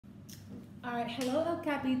All right, hello El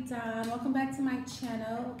Capitan. Welcome back to my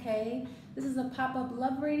channel. Okay, this is a pop-up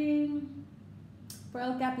love reading for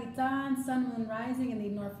El Capitan, Sun, Moon, Rising in the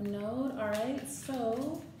North Node. All right,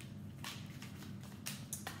 so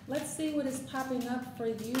let's see what is popping up for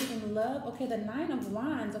you in love. Okay, the Nine of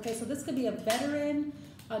Wands. Okay, so this could be a veteran,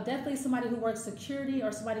 definitely somebody who works security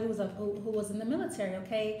or somebody who was in the military.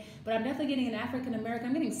 Okay, but I'm definitely getting an African American.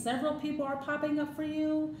 I'm getting several people are popping up for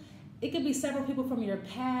you. It could be several people from your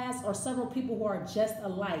past or several people who are just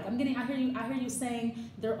alike. I hear you saying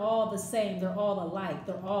they're all the same, they're all alike,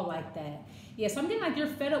 they're all like that. Yeah, so I'm getting like you're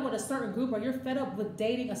fed up with a certain group or you're fed up with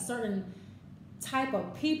dating a certain type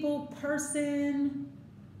of people, person.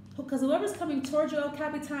 Because whoever's coming towards you, El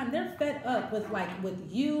Capitan, they're fed up with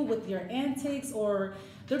you, with your antics, or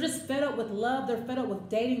they're just fed up with love, they're fed up with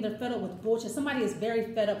dating, they're fed up with bullshit. Somebody is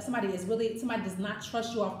very fed up. Somebody does not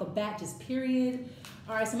trust you off the bat, just period.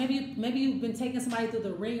 All right, so maybe you've been taking somebody through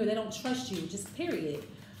the ring or they don't trust you, just period.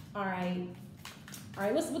 All right,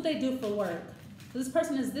 what they do for work? So this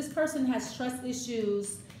person has trust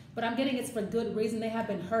issues, but I'm getting it's for good reason. They have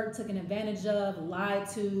been hurt, taken advantage of, lied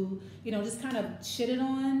to, just kind of shitted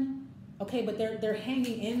on. Okay, but they're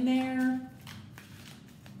hanging in there.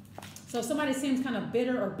 So if somebody seems kind of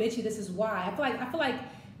bitter or bitchy, this is why. I feel like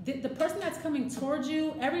the person that's coming towards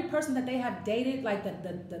you, every person that they have dated, like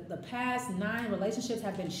the past 9 relationships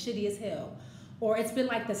have been shitty as hell. Or it's been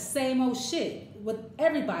like the same old shit with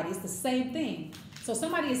everybody. It's the same thing. So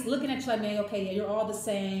somebody is looking at you like, man, okay, yeah, you're all the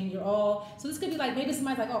same. So this could be like, maybe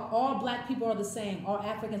somebody's like, oh, all black people are the same. All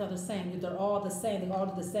Africans are the same. They're all the same. They all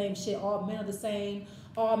do the same shit. All men are the same.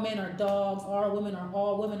 All men are dogs. All women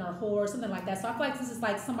are whores. Something like that. So I feel like this is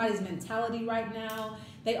like somebody's mentality right now.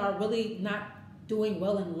 They are really not doing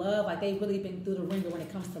well in love. Like they've really been through the ringer when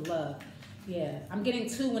it comes to love. Yeah, I'm getting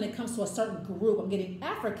two when it comes to a certain group. I'm getting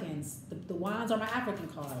Africans. The wands are my African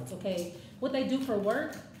cards. Okay, what they do for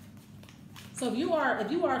work. So if you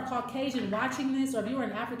are Caucasian watching this, or if you are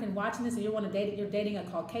an African watching this, and you're dating a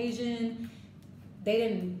Caucasian,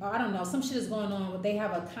 I don't know, some shit is going on, but they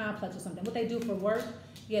have a complex or something. What they do for work,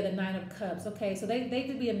 yeah, the 9 of Cups. Okay, so they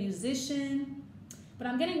could be a musician, but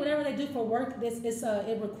I'm getting whatever they do for work,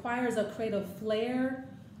 it requires a creative flair,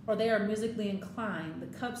 or they are musically inclined.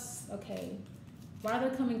 The Cups, okay. Why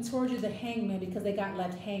they're coming towards you, the Hangman, because they got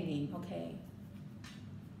left hanging, okay.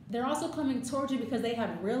 They're also coming towards you because they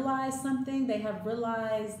have realized something. They have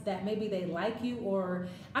realized that maybe they like you, or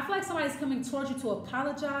I feel like somebody's coming towards you to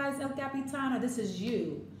apologize, El Capitan, or this is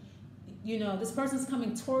you. This person's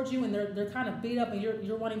coming towards you and they're kind of beat up and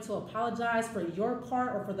you're wanting to apologize for your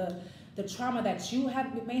part or for the trauma that you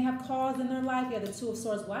may have caused in their life. Yeah, the 2 of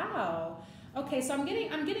Swords. Wow. Okay, so I'm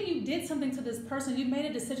getting you did something to this person. You made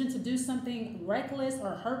a decision to do something reckless or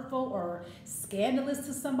hurtful or scandalous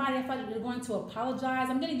to somebody. I feel like you're going to apologize.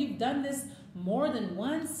 I'm getting you've done this more than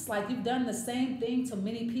once. Like you've done the same thing to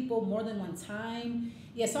many people more than one time.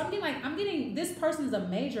 Yeah, so I'm getting this person is a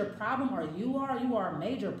major problem, or you are a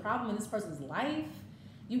major problem in this person's life.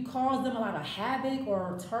 You caused them a lot of havoc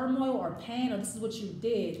or turmoil or pain, or this is what you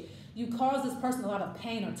did. You caused this person a lot of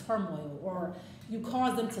pain or turmoil, or you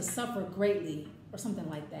caused them to suffer greatly or something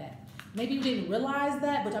like that. Maybe you didn't realize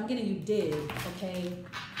that, but I'm getting you did, okay?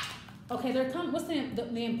 Okay, what's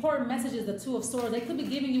the important message is the 2 of Swords. They could be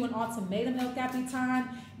giving you an ultimatum, El Capitan.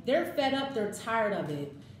 They're fed up, they're tired of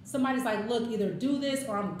it. Somebody's like, look, either do this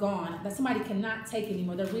or I'm gone. That somebody cannot take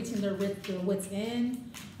anymore. They're reaching their wits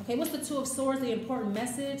end. Okay, what's the 2 of Swords, the important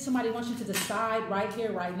message? Somebody wants you to decide right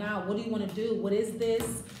here, right now. What do you want to do? What is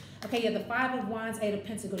this? Okay, yeah, the 5 of Wands, 8 of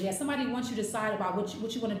Pentacles. Yeah, somebody wants you to decide about what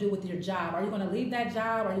you want to do with your job. Are you going to leave that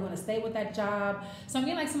job? Are you going to stay with that job? So I'm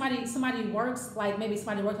getting like somebody works, like maybe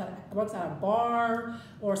somebody works at a bar,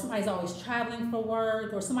 or somebody's always traveling for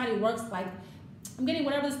work, or somebody works like, I'm getting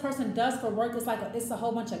whatever this person does for work. It's a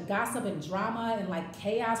whole bunch of gossip and drama and like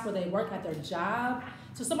chaos where they work at their job.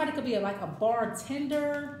 So somebody could be like a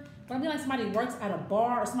bartender. But I'm getting like somebody works at a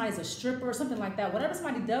bar, or somebody's a stripper or something like that. Whatever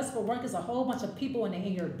somebody does for work is a whole bunch of people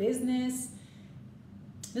in your business.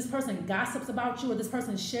 This person gossips about you, or this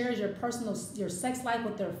person shares your sex life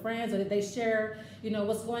with their friends, or they share,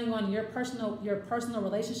 what's going on in your personal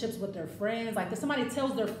relationships with their friends. Like if somebody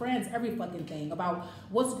tells their friends every fucking thing about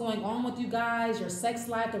what's going on with you guys, your sex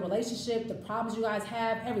life, the relationship, the problems you guys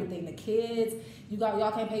have, everything, the kids,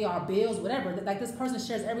 y'all can't pay y'all bills, whatever. Like this person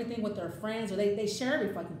shares everything with their friends, or they share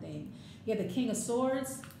every fucking thing. You have the King of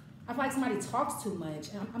Swords. I feel like somebody talks too much.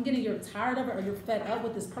 And I'm getting you're tired of it, or you're fed up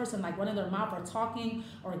with this person, like running their mouth or talking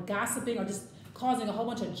or gossiping or just causing a whole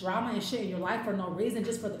bunch of drama and shit in your life for no reason,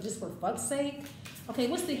 just for fuck's sake. Okay,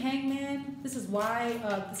 what's the Hangman? This is why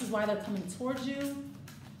they're coming towards you.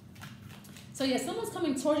 So yeah, someone's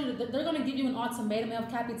coming towards you. They're going to give you an ultimatum, El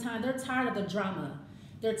Capitan. They're tired of the drama.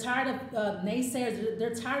 They're tired of naysayers.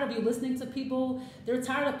 They're tired of you listening to people. They're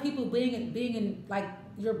tired of people being in like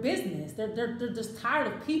your business. They're just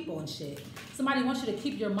tired of people and shit. Somebody wants you to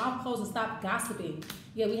keep your mouth closed and stop gossiping.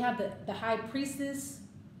 Yeah, we have the High Priestess.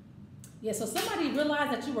 Yeah, so somebody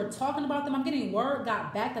realized that you were talking about them. I'm getting word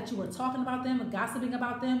got back that you were talking about them and gossiping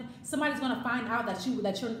about them. Somebody's gonna find out that you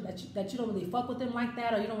don't really fuck with them like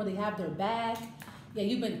that, or you don't really have their back.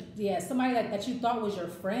 Yeah, somebody that you thought was your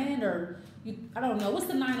friend, or I don't know. What's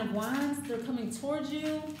the Nine of Wands? They're coming towards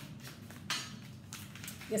you.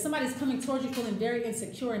 Yeah, somebody's coming towards you feeling very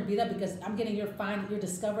insecure and beat up because I'm getting you're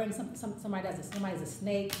discovering somebody's a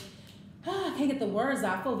snake. I can't get the words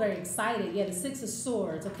out. I feel very excited. Yeah, the Six of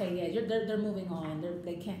Swords. Okay, yeah, they're moving on.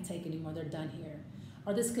 They can't take anymore. They're done here.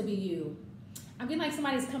 Or this could be you. I'm getting like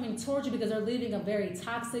somebody's coming towards you because they're leaving a very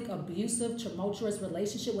toxic, abusive, tumultuous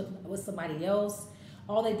relationship with somebody else.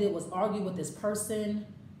 All they did was argue with this person.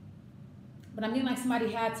 But I'm getting like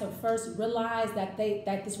somebody had to first realize that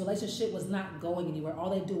this relationship was not going anywhere.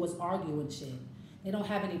 All they do was argue and shit. They don't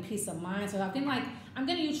have any peace of mind. So I'm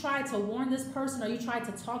getting you tried to warn this person, or you tried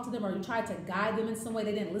to talk to them, or you tried to guide them in some way.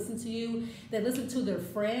 They didn't listen to you. They listened to their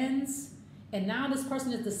friends. And now this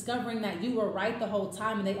person is discovering that you were right the whole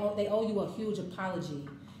time, and they owe you a huge apology.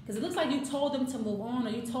 Because it looks like you told them to move on,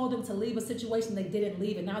 or you told them to leave a situation they didn't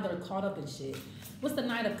leave, and now they're caught up in shit. What's the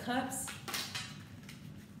Knight of Cups?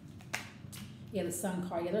 Yeah, the Sun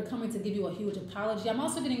card. Yeah, they're coming to give you a huge apology. I'm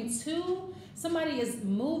also getting somebody is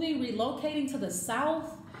moving, relocating to the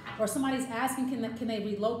south, or somebody's asking, can they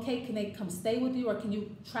relocate? Can they come stay with you? Or can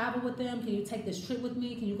you travel with them? Can you take this trip with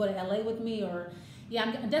me? Can you go to LA with me? Or yeah,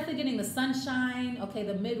 I'm definitely getting the sunshine, okay,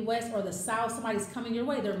 the Midwest or the South. Somebody's coming your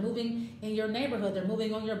way. They're moving in your neighborhood. They're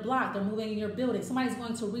moving on your block. They're moving in your building. Somebody's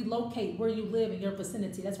going to relocate where you live in your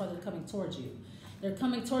vicinity. That's why they're coming towards you. They're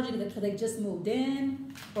coming towards you because they just moved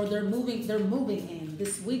in, or they're moving in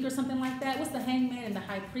this week or something like that. What's the Hangman and the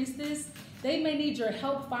High Priestess? They may need your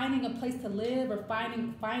help finding a place to live or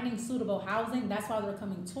finding suitable housing. That's why they're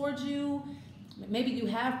coming towards you. Maybe you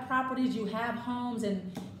have properties, you have homes,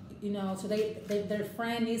 and so their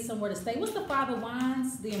friend needs somewhere to stay. What's the Five of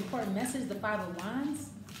Wands? The important message, the Five of Wands.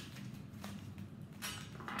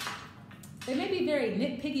 They may be very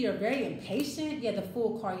nitpicky or very impatient. Yeah, the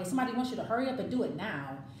Fool card. Yeah, somebody wants you to hurry up and do it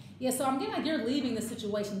now. Yeah, so I'm getting like you're leaving the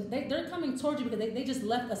situation. They're coming towards you because they just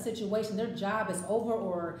left a situation. Their job is over,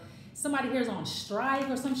 or somebody here is on strike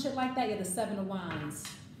or some shit like that. Yeah, the Seven of Wands.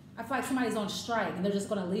 I feel like somebody's on strike and they're just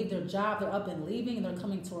going to leave their job. They're up and leaving, and they're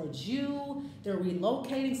coming towards you. They're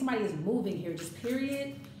relocating. Somebody is moving here, just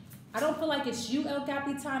period. I don't feel like it's you, El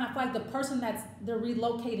Capitan. I feel like the person they're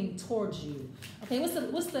relocating towards you. Okay,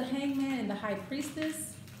 what's the Hangman and the High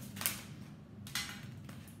Priestess?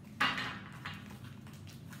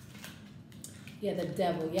 Yeah, the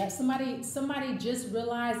Devil. Yeah, somebody just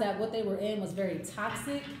realized that what they were in was very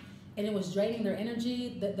toxic, and it was draining their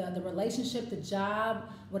energy. The relationship, the job,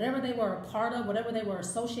 whatever they were a part of, whatever they were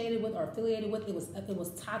associated with or affiliated with, it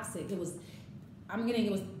was toxic. It was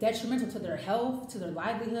detrimental to their health, to their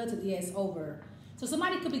livelihood, it's over. So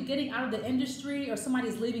somebody could be getting out of the industry, or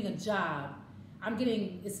somebody's leaving a job. I'm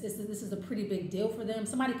getting, this is a pretty big deal for them.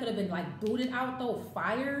 Somebody could have been like booted out though,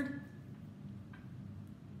 fired.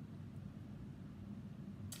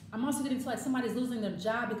 I'm also getting to like somebody's losing their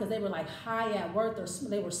job because they were like high at work, or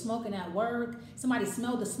they were smoking at work. Somebody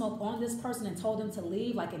smelled the smoke on this person and told them to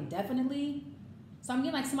leave like indefinitely. So I'm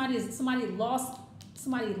getting like somebody lost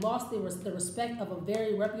the respect of a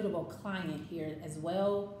very reputable client here as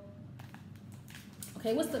well.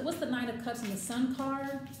 Okay, what's the Knight of Cups and the Sun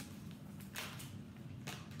card?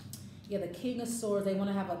 Yeah, the King of Swords. They want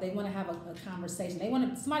to have a conversation.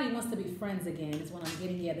 Somebody wants to be friends again. Is what I'm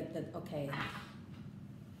getting. Yeah, okay.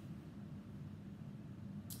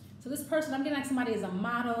 So this person, I'm getting like somebody is a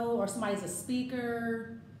model, or somebody's a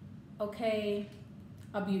speaker. Okay,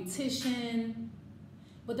 a beautician.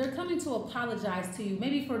 But they're coming to apologize to you,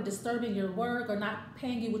 maybe for disturbing your work, or not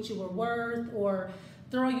paying you what you were worth, or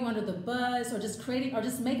throwing you under the bus, or just making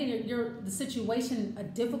the situation a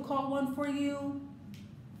difficult one for you.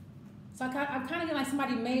 So I'm kind of getting like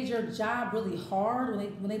somebody made your job really hard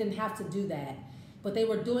when they didn't have to do that, but they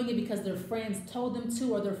were doing it because their friends told them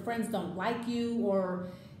to, or their friends don't like you,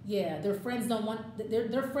 or yeah, their friends don't want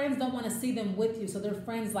to see them with you, so their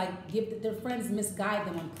friends misguide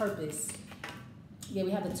them on purpose. Yeah,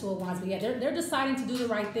 we have the Two of Wands, but yeah, they're deciding to do the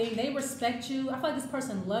right thing. They respect you. I feel like this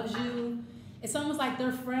person loves you. It's almost like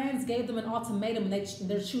their friends gave them an ultimatum, and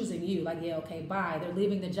they're choosing you. Like, yeah, okay, bye. They're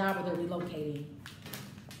leaving the job, or they're relocating.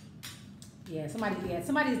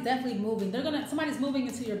 Somebody's definitely moving. Somebody's moving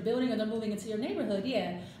into your building, or they're moving into your neighborhood.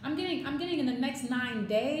 Yeah, I'm getting in the next 9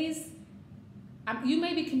 days. You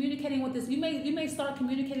may be communicating with this. You may start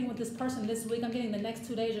communicating with this person this week. I'm getting the next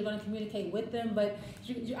 2 days you're going to communicate with them, but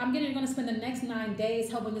I'm getting you're going to spend the next 9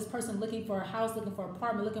 days helping this person, looking for a house, looking for an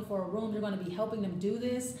apartment, looking for a room. You're going to be helping them do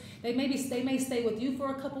this. They may stay with you for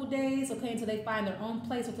a couple days, okay, until they find their own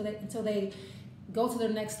place, until they go to their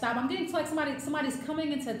next stop. I'm getting to like somebody's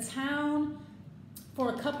coming into town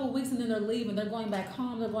for a couple of weeks, and then they're leaving. They're going back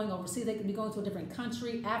home. They're going overseas. They could be going to a different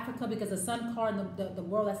country, Africa, because the sun card in the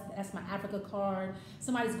world, that's my Africa card.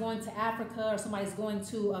 Somebody's going to Africa, or somebody's going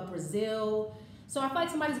to Brazil. So I feel like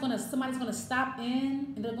somebody's gonna stop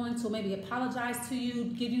in, and they're going to maybe apologize to you,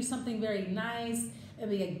 give you something very nice,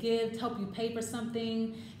 maybe a gift, help you pay for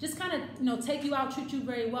something, just kind of take you out, treat you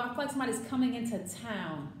very well. I feel like somebody's coming into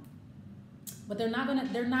town, but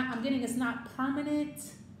I'm getting it's not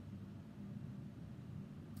permanent.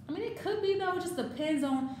 I mean, it could be, though. It just depends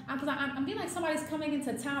on, because I'm getting like somebody's coming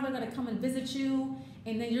into town. They're going to come and visit you,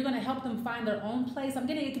 and then you're going to help them find their own place. I'm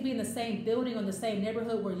getting it could be in the same building or the same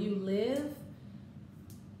neighborhood where you live.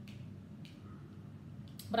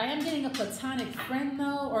 But I am getting a platonic friend,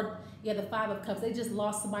 though, or, yeah, the Five of Cups. They just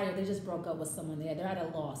lost somebody, or they just broke up with someone. They're at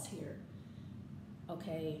a loss here.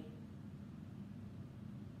 Okay.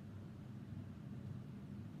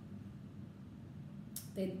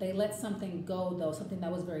 They let something go, though, something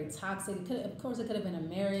that was very toxic. Of course, it could have been a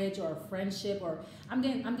marriage or a friendship, or I'm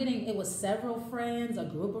getting it was several friends, a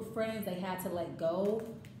group of friends they had to let go.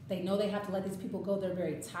 They know they have to let these people go. They're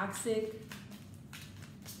very toxic.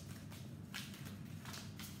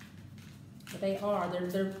 But they're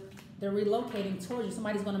relocating towards you.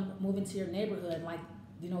 Somebody's going to move into your neighborhood, like,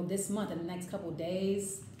 this month, in the next couple of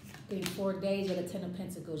days. In 4 days, you have the Ten of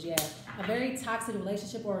Pentacles. Yeah, a very toxic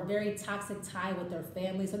relationship, or a very toxic tie with their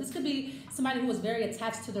family. So this could be somebody who was very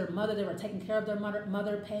attached to their mother. They were taking care of their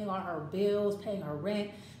mother, paying all her bills, paying her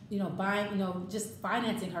rent, buying, just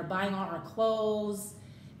financing her, buying all her clothes,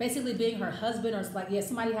 basically being her husband. Or it's like, yeah,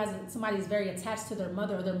 somebody's very attached to their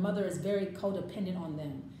mother, or their mother is very codependent on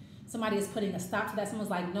them. Somebody is putting a stop to that. Someone's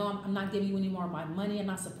like, no, I'm not giving you any more of my money. I'm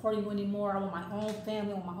not supporting you anymore. I want my own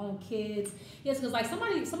family. I want my own kids. Yes, because like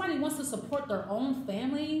somebody wants to support their own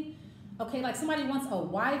family. Okay, like somebody wants a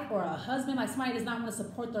wife or a husband. Like somebody does not want to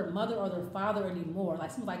support their mother or their father anymore. Like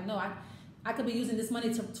someone's like, no, I could be using this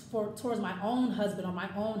money towards my own husband or my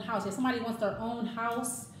own house. Yeah, somebody wants their own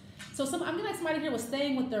house. So I'm getting like somebody here was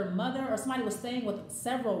staying with their mother, or somebody was staying with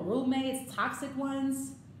several roommates, toxic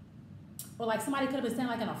ones. Or like somebody could have been staying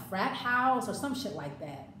like in a frat house or some shit like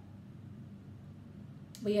that.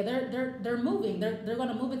 But yeah, they're moving. They're going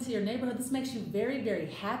to move into your neighborhood. This makes you very, very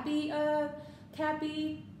happy,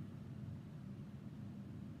 Cappy.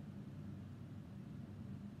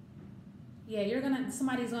 Yeah, you're gonna help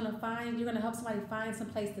somebody find some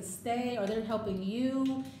place to stay, or they're helping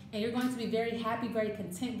you, and you're going to be very happy, very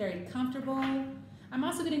content, very comfortable. I'm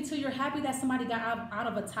also getting to you're happy that somebody got out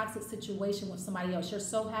of a toxic situation with somebody else. You're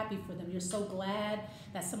so happy for them. You're so glad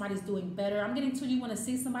that somebody's doing better. I'm getting to you want to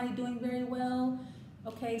see somebody doing very well.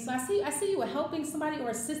 Okay, so I see you helping somebody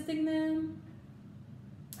or assisting them.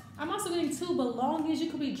 I'm also getting to belongings. You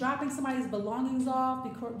could be dropping somebody's belongings off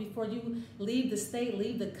before you leave the state,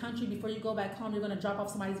 leave the country. Before you go back home, you're going to drop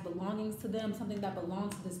off somebody's belongings to them, something that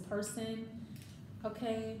belongs to this person.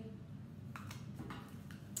 Okay.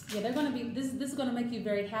 Yeah, they're going to be, this is going to make you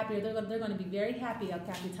very happy. They're going to be very happy, El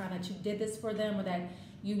Capitan, that you did this for them, or that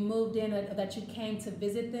you moved in, or that you came to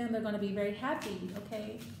visit them. They're going to be very happy,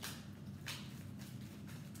 okay?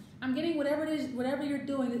 I'm getting whatever you're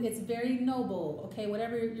doing, it's very noble, okay?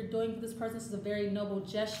 Whatever you're doing for this person, this is a very noble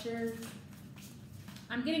gesture.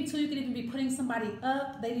 I'm getting to you could even be putting somebody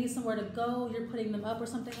up. They need somewhere to go. You're putting them up or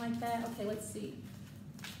something like that. Okay, let's see.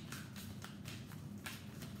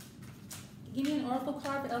 Give me an oracle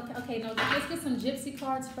card. Okay, no, let's get some gypsy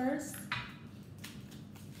cards first.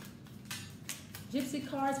 Gypsy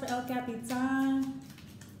cards for El Capitan.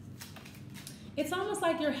 It's almost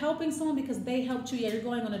like you're helping someone because they helped you. Yeah, you're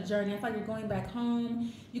going on a journey. I feel like you're going back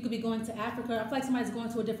home. You could be going to Africa. I feel like somebody's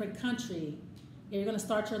going to a different country. Yeah, you're going to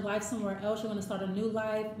start your life somewhere else. You're going to start a new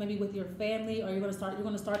life, maybe with your family, or you're going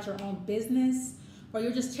to start your own business, or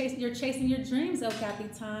you're just chasing your dreams, El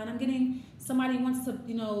Capitan. I'm getting somebody wants to,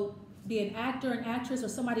 be an actor, an actress, or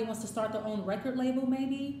somebody wants to start their own record label,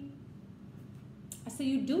 maybe. I see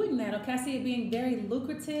you doing that, okay? I see it being very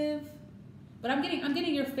lucrative. But I'm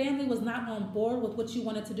getting your family was not on board with what you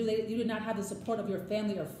wanted to do. You did not have the support of your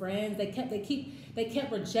family or friends. They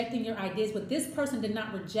kept rejecting your ideas, but this person did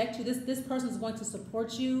not reject you. This person is going to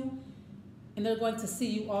support you, and they're going to see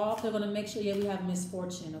you off. They're going to make sure, yeah, we have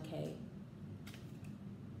misfortune, okay?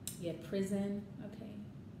 Yeah, prison. Okay.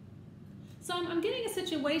 So I'm getting a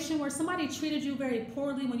situation where somebody treated you very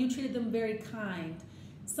poorly when you treated them very kind.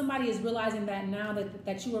 Somebody is realizing that now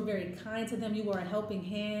that you were very kind to them. You were a helping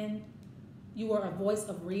hand. You were a voice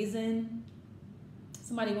of reason.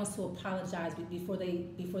 Somebody wants to apologize before they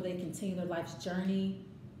continue their life's journey.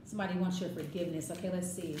 Somebody wants your forgiveness. Okay,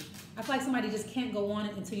 let's see. I feel like somebody just can't go on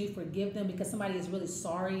until you forgive them because somebody is really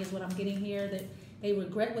sorry is what I'm getting here. That they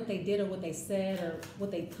regret what they did or what they said or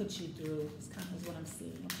what they put you through. It's kind of what I'm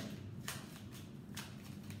seeing. Okay.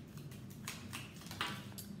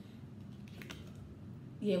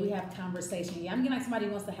 Yeah, we have conversation. Yeah, I'm getting like somebody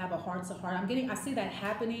wants to have a heart to heart. I see that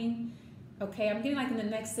happening. Okay, I'm getting like in the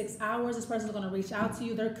next 6 hours, this person's going to reach out to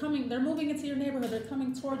you. They're moving into your neighborhood. They're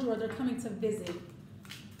coming towards you or they're coming to visit.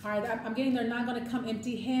 All right, I'm getting they're not going to come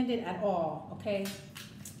empty-handed at all, okay?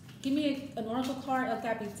 Give me an oracle card, El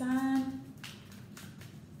Capitan.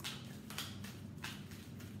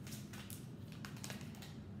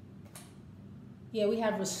 Yeah, we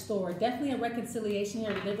have restore. Definitely a reconciliation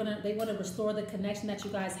here. They want to restore the connection that you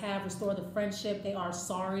guys have, restore the friendship. They are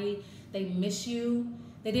sorry. They miss you.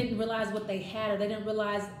 They didn't realize what they had, or they didn't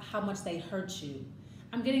realize how much they hurt you.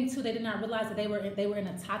 I'm getting to they did not realize that they were in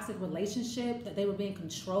a toxic relationship, that they were being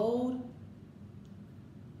controlled.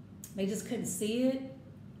 They just couldn't see it.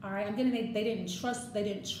 All right, I'm getting they didn't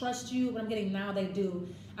trust you, but I'm getting now they do.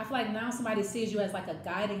 I feel like now somebody sees you as like a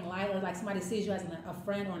guiding light, or like somebody sees you as a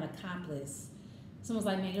friend or an accomplice. Someone's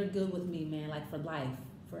like, man, you're good with me, man, like for life,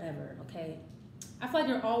 forever. Okay, I feel like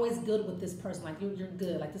you're always good with this person. Like you're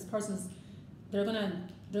good. Like this person's. They're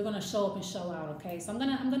gonna show up and show out, okay? So I'm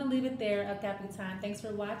gonna leave it there, El Capitan. Thanks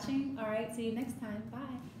for watching. All right, see you next time. Bye.